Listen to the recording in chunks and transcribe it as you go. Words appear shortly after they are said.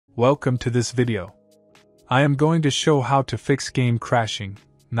Welcome to this video. I am going to show how to fix game crashing,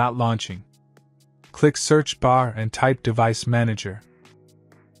 not launching. Click search bar and type Device Manager.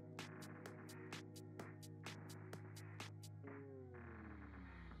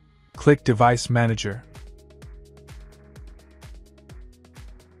 Click Device Manager.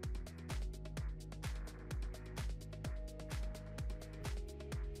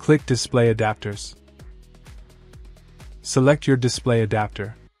 Click Display Adapters. Select your display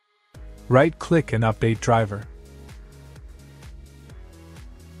adapter. Right-click and update driver.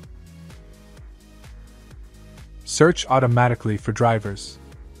 Search automatically for drivers.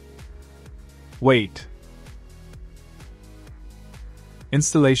 Wait.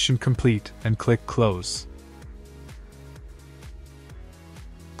 Installation complete and click Close.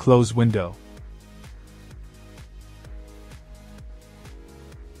 Close window.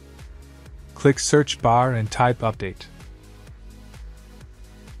 Click search bar and type Update.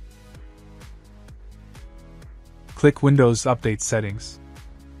 Click Windows Update Settings.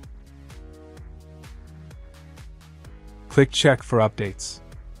 Click Check for updates.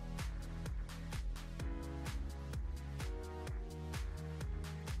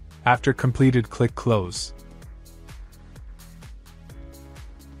 After completed, click Close.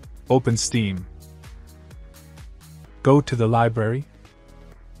 Open Steam. Go to the library.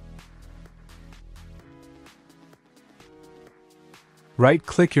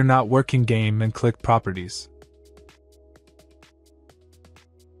 Right-click your not working game and click Properties.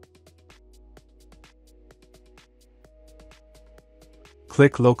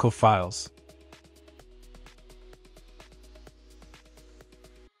 Click Local Files.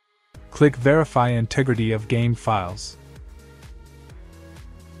 Click Verify Integrity of Game Files.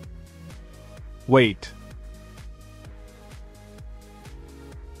 Wait.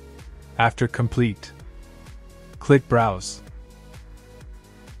 After complete, click Browse.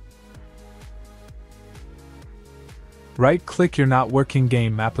 Right-click your not working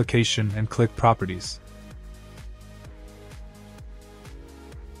game application and click Properties.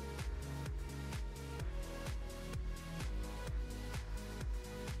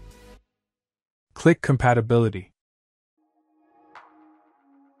 Click Compatibility.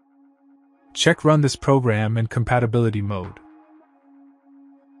 Check Run this program in compatibility mode.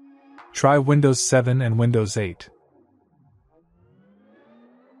 Try Windows 7 and Windows 8.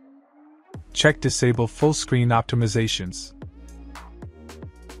 Check Disable Full Screen Optimizations.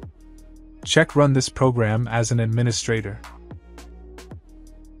 Check Run this program as an administrator.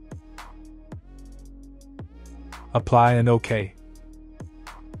 Apply and OK.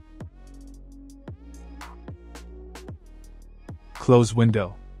 Close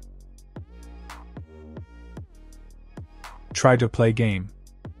window. Try to play game.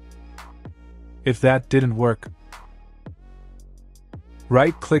 If that didn't work,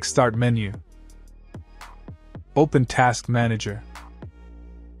 right-click Start menu. Open Task Manager.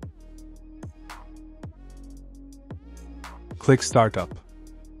 Click Startup.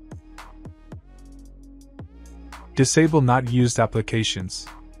 Disable not used applications.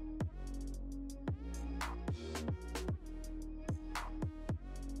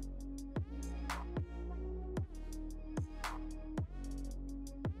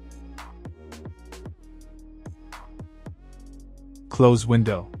 Close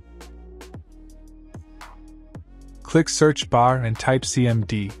window. Click search bar and type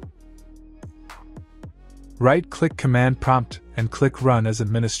CMD. Right-click Command Prompt and click Run as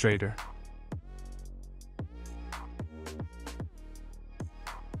administrator.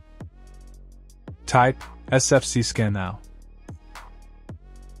 Type SFC scan now.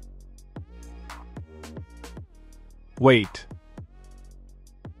 Wait.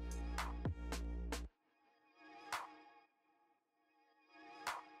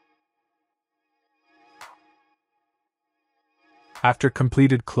 After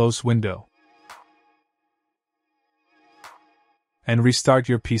completed, close window and restart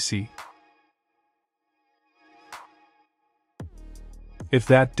your PC. If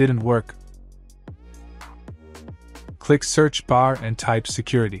that didn't work, click search bar and type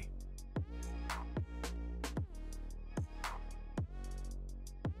Security.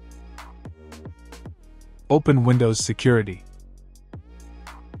 Open Windows Security.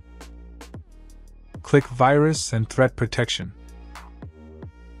 Click Virus and Threat Protection.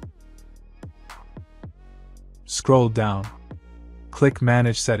 Scroll down. Click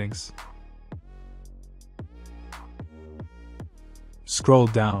Manage Settings. Scroll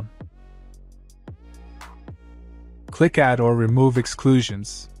down. Click Add or Remove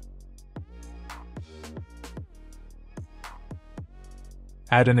Exclusions.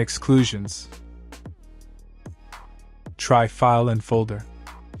 Add an exclusions. Try File and Folder.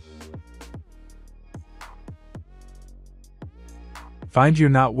 Find your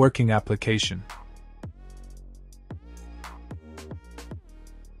not working application.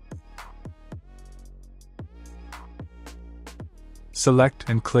 Select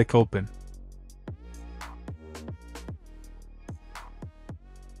and click Open.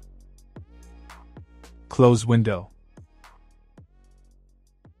 Close window.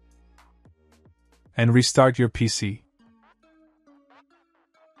 And restart your PC.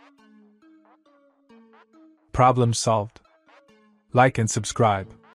 Problem solved. Like and subscribe.